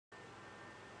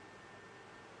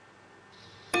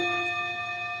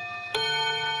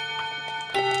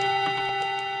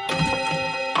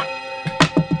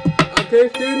Okay,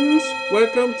 students,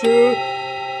 welcome to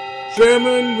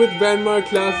German with Venmar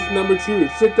classes number 2.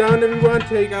 Sit down, everyone,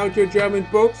 take out your German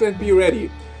books and be ready.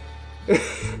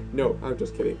 No, I'm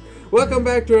just kidding. Welcome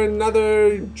back to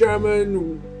another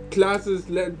German classes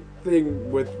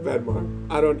thing with Venmar.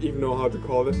 I don't even know how to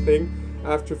call this thing.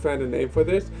 I have to find a name for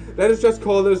this. Let us just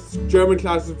call this German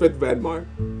classes with Venmar.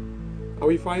 Are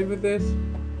we fine with this?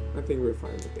 I think we're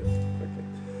fine with this. Okay.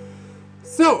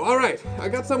 So, alright, I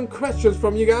got some questions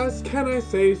from you guys. Can I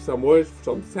say some words,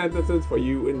 some sentences for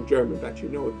you in German that you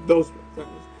know those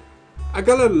sentences? I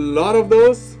got a lot of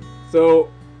those, so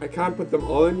I can't put them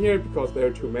all in here because there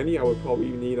are too many. I would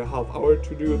probably need a half hour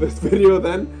to do this video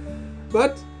then.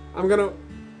 But I'm gonna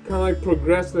kind of like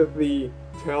progressively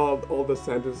tell all the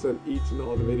sentences in each and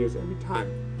all the videos every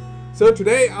time. So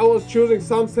today I was choosing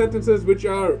some sentences which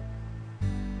are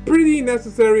pretty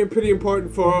necessary and pretty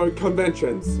important for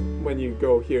conventions when you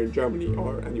go here in Germany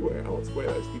or anywhere else where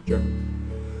I speak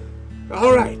German.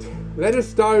 Alright, let us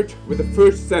start with the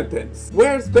first sentence.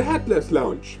 Where's the headless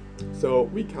lounge? So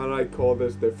we kind of like call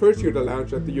this the Fursuiter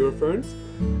lounge at the Euroferns.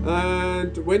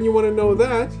 And when you want to know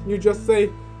that, you just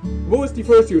say, wo ist die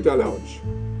Fursuiter lounge?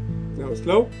 Now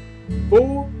slow.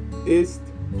 Wo ist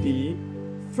die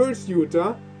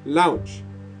Fursuiter lounge?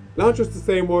 Lounge is the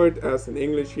same word as in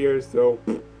English here, so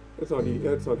it's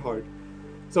not hard.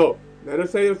 So, let us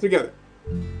say it together.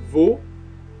 Wo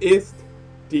ist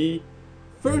die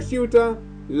Fursuiter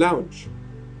lounge?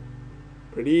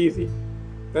 Pretty easy.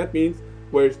 That means,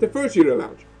 where's the Fursuiter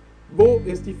lounge? Wo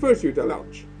ist die Fursuiter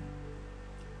lounge?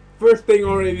 First thing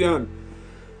already done.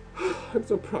 I'm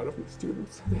so proud of my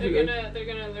students. They're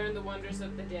gonna learn the wonders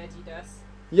of the daddy dust.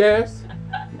 Yes,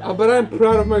 but I'm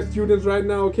proud of my students right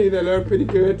now. Okay, they learn pretty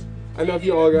good. I love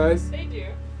you all, guys. They do.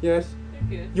 Yes.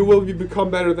 They're good. You will become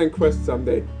better than Quest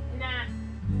someday. Nah,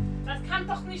 das kann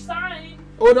doch nicht sein.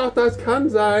 Oh doch, das kann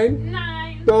sein.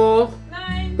 Nein. Doch.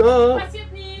 Nein. Doch.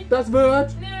 Passiert nie. Das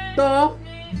wird. Nee. Doch.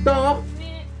 Nee. Doch.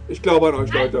 Nee. Ich glaube an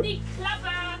euch, Halt Leute. die Klappe.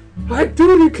 Halt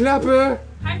du die Klappe.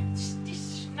 Halt die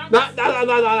Schnauze.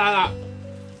 Na.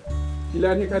 Die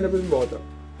lernen hier keine bösen Worte.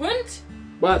 Hund.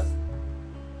 Was?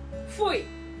 Pfui.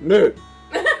 Nö.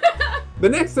 The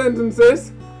next sentence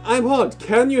is, I'm hot.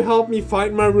 Can you help me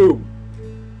find my room?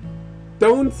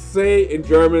 Don't say in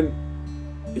German,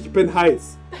 ich bin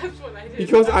heiß. That's what I did.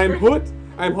 Because I'm hot.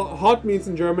 Hot means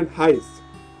in German heiß.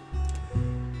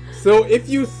 So if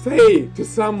you say to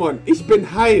someone, ich bin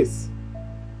heiß,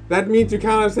 that means you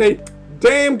kind of say,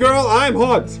 damn girl, I'm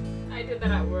hot. I did that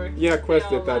at work. Yeah, Quest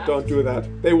They all did that. laughed. Don't do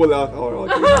that. They will laugh all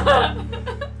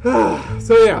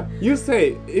So yeah, you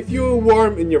say, if you're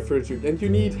warm in your fursuit and you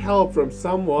need help from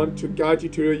someone to guide you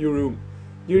to your room,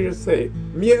 you just say,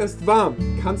 mir ist warm,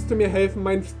 kannst du mir helfen,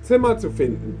 mein Zimmer zu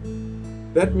finden?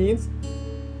 That means,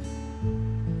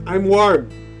 I'm warm.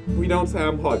 We don't say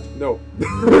I'm hot. No.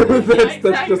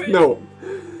 That's just no.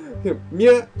 Yeah.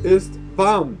 Mir ist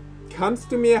warm, kannst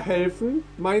du mir helfen,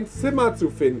 mein Zimmer zu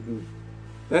finden?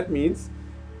 That means,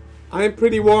 I'm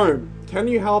pretty warm. Can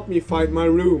you help me find my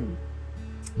room?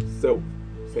 So,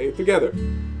 say it together.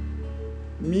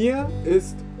 Mir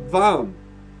ist warm.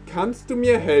 Kannst du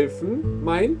mir helfen,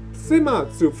 mein Zimmer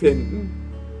zu finden?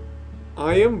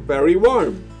 I am very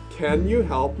warm. Can you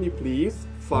help me please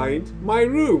find my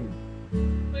room?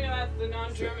 Look at that, the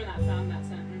non-German that found that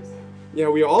sentence. Yeah,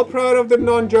 we are all proud of the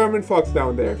non-German folks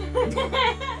down there.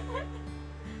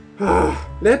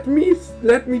 Let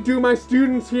me do my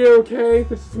students here, okay?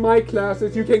 This is my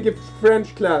classes. You can give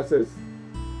French classes.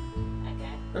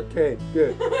 Okay,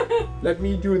 good. Let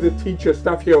me do the teacher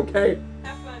stuff here, okay?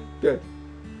 Have fun. Good.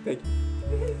 Thank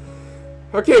you.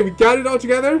 Okay, we got it all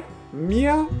together.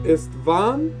 Mir ist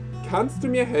warm. Kannst du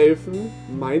mir helfen,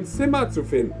 mein Zimmer zu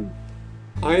finden?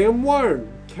 I am warm.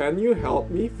 Can you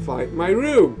help me find my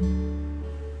room?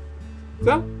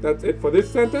 So, that's it for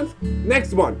this sentence.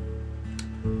 Next one.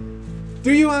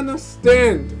 Do you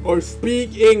understand or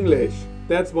speak English?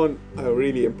 That's a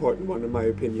really important one in my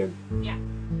opinion. Yeah.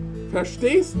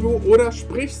 Verstehst du oder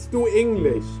sprichst du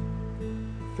Englisch?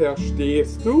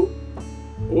 Verstehst du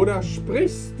oder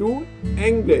sprichst du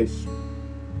Englisch?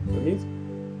 That means,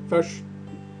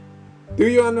 do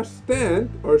you understand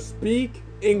or speak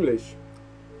English?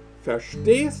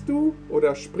 Verstehst du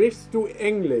oder sprichst du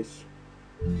Englisch?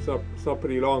 It's not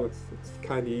pretty long, it's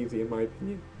kind of easy in my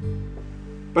opinion.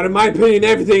 But in my opinion,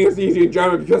 everything is easy in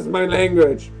German because of my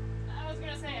language. I was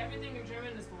gonna say everything in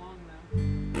German is long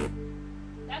though.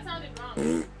 That sounded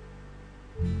wrong.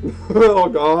 Oh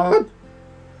god.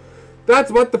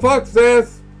 That's what the fox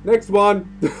says. Next one.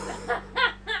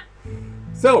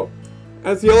 So,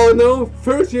 as you all know,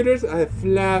 fursuiters are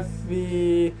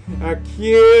fluffy, are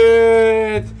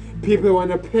cute, people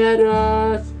want to pet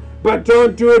us. But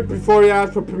don't do it before you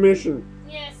ask for permission.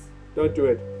 Yes. Don't do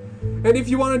it. And if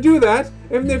you want to do that,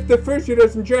 even if the fursuit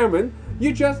is in German,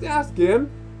 you just ask him,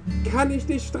 kann ich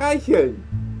dich streicheln?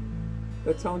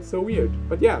 That sounds so weird.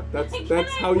 But yeah,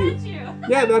 that's how you...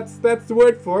 Yeah, that's the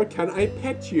word for can I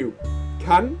pet you?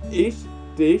 Kann ich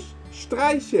dich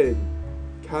streicheln?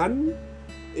 Kann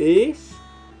ich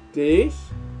dich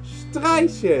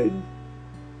streicheln?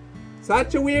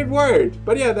 Such a weird word.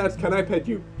 But yeah, that's can I pet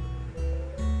you?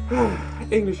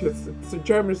 English is...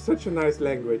 German is such a nice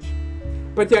language.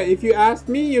 But yeah, if you ask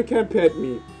me, you can pet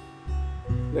me.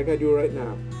 Like I do right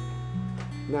now.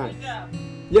 Nice. Good job.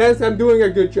 Yes, I'm doing a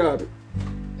good job.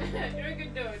 You're a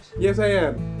good doge. Yes, I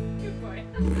am. Good boy.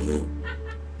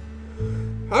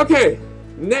 Okay,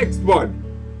 next one.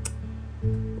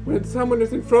 When someone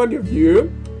is in front of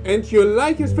you and you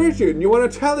like his fursuit and you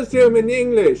want to tell it to him in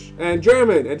English and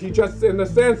German and he just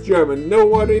understands German, no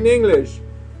word in English,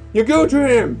 you go to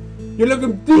him, you look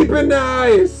him deep in the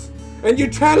eyes and you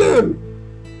tell him,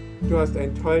 du hast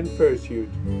einen tollen Fursuit.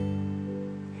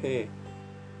 Hey.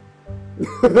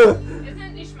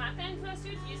 Isn't ich mag deinen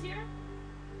Fursuit easier?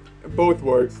 Both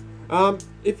works.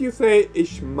 If you say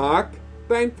ich mag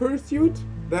dein Fursuit,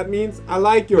 that means I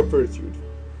like your fursuit.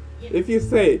 Yes. If you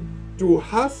say du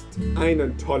hast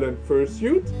einen tollen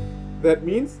Fursuit, that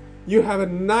means you have a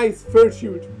nice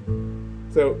fursuit.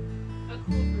 So, A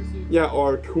cool fursuit. yeah,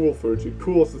 or cool fursuit.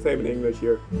 Cool is the same in English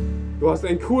here. Du hast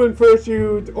einen coolen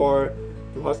Fursuit or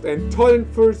du hast einen tollen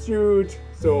Fursuit.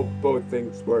 So both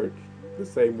things work the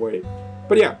same way.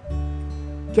 But yeah.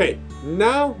 Okay,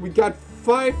 now we got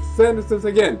 5 sentences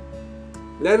again.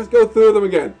 Let us go through them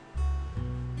again.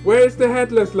 Where is the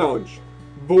Headless Lounge?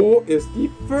 Wo ist die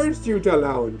Fursuiter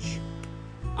Lounge?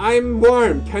 I'm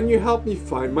warm. Can you help me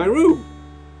find my room?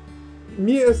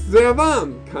 Mir ist sehr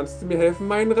warm. Kannst du mir helfen,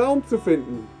 meinen Raum zu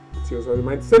finden? Beziehungsweise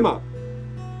mein Zimmer.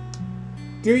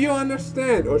 Do you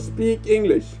understand or speak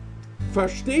English?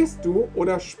 Verstehst du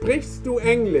oder sprichst du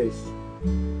Englisch?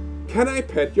 Can I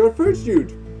pet your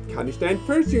fursuit? Kann ich dein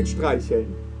Fursuit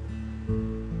streicheln?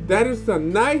 That is a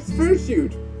nice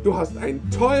fursuit. Du hast einen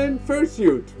tollen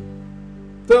Fursuit.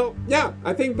 So, yeah,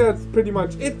 I think that's pretty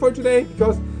much it for today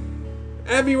because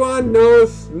everyone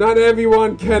knows not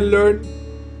everyone can learn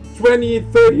 20,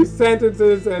 30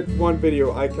 sentences at one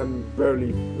video. I can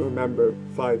barely remember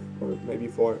 5 or maybe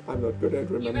 4. I'm not good at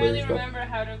You remembering barely stuff. remember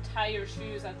how to tie your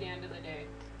shoes at the end of the day.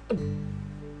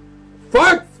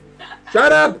 Fuck!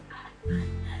 Shut up!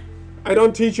 I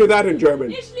don't teach you that in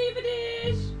German. Ich liebe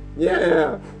dich!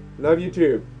 Yeah, love you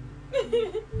too.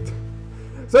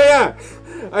 So yeah,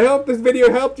 I hope this video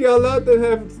helped you a lot to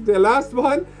have the last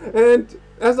one. And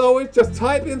as always, just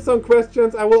type in some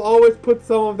questions. I will always put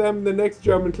some of them in the next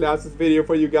German classes video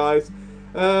for you guys.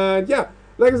 And yeah,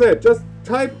 like I said, just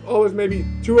type always maybe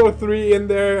 2 or 3 in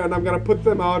there and I'm gonna put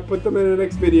them out, put them in the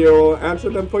next video, answer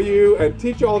them for you and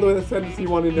teach you all the sentences you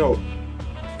want to know.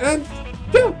 And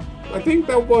yeah, I think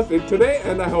that was it today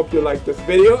and I hope you liked this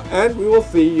video and we will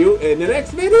see you in the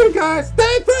next video, guys.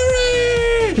 Stay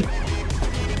furry!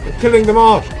 We're killing them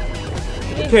all.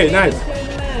 Okay, nice.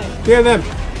 Kill them.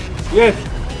 Yes,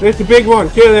 there's the big one.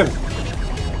 Kill him.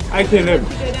 I killed him.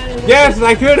 Yes,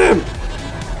 I killed him.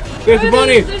 There's the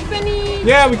bunny.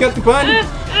 Yeah, we got the bun.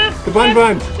 The bun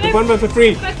buns. The bun buns are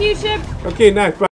free. Fuck you, Chip. Okay, nice. Bye.